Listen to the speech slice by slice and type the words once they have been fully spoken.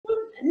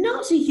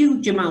not a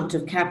huge amount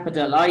of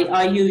capital.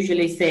 I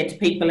usually say to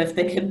people, if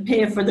they can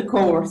pay for the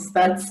course,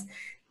 that's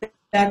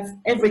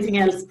everything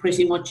else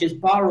pretty much is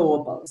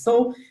borrowable.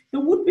 So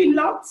there would be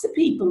lots of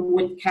people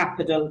with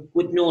capital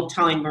with no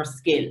time or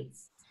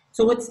skills.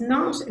 So it's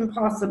not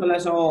impossible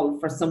at all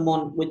for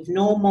someone with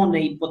no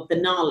money but the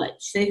knowledge,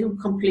 say who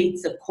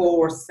completes a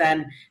course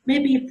and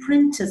maybe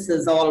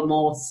apprentices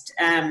almost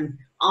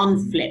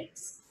on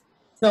flips.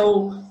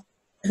 So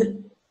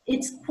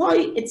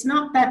it's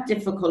not that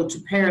difficult to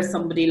pair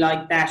somebody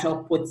like that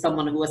up with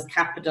someone who has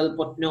capital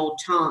but no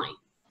time.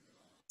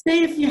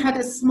 Say if you had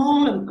a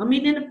small, I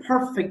mean, in a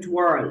perfect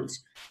world,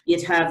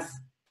 you'd have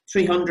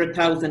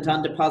 300,000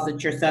 on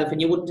deposit yourself and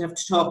you wouldn't have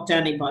to talk to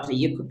anybody.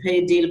 You could pay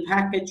a deal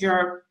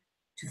packager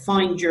to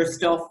find your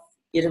stuff.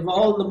 You'd have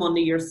all the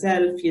money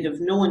yourself. You'd have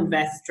no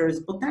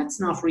investors, but that's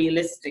not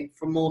realistic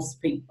for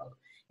most people.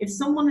 If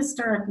someone is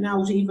starting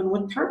out even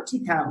with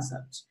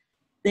 30,000,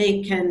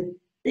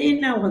 they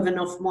now have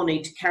enough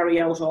money to carry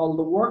out all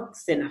the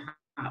works in a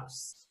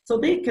house. So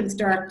they can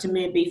start to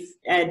maybe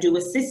do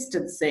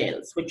assisted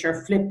sales, which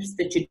are flips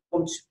that you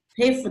don't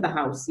pay for the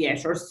house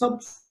yet, or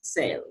sub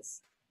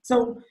sales.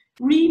 So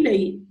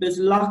really, there's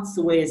lots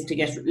of ways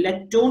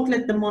to don't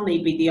let the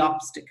money be the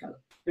obstacle.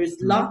 There's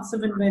lots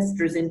of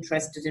investors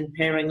interested in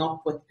pairing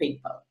up with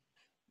people.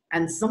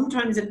 And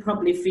sometimes it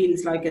probably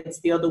feels like it's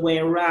the other way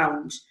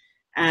around.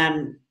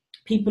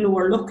 People who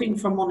are looking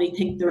for money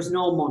think there's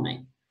no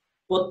money.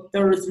 But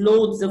there is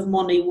loads of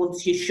money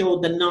once you show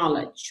the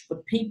knowledge.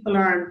 But people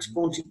aren't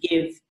going to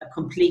give a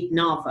complete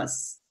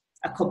novice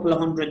a couple of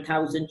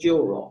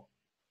 €100,000.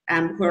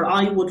 Where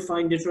I would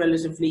find it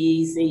relatively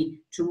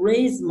easy to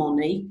raise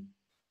money,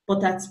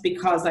 but that's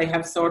because I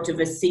have sort of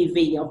a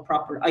CV of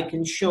I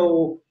can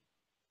show,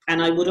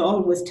 and I would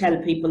always tell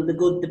people the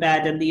good, the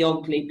bad and the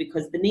ugly,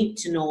 because they need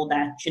to know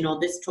that,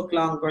 this took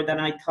longer than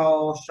I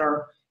thought,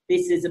 or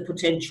this is a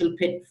potential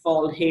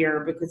pitfall here,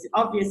 because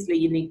obviously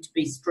you need to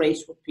be straight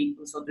with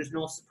people so there's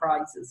no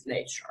surprises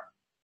later.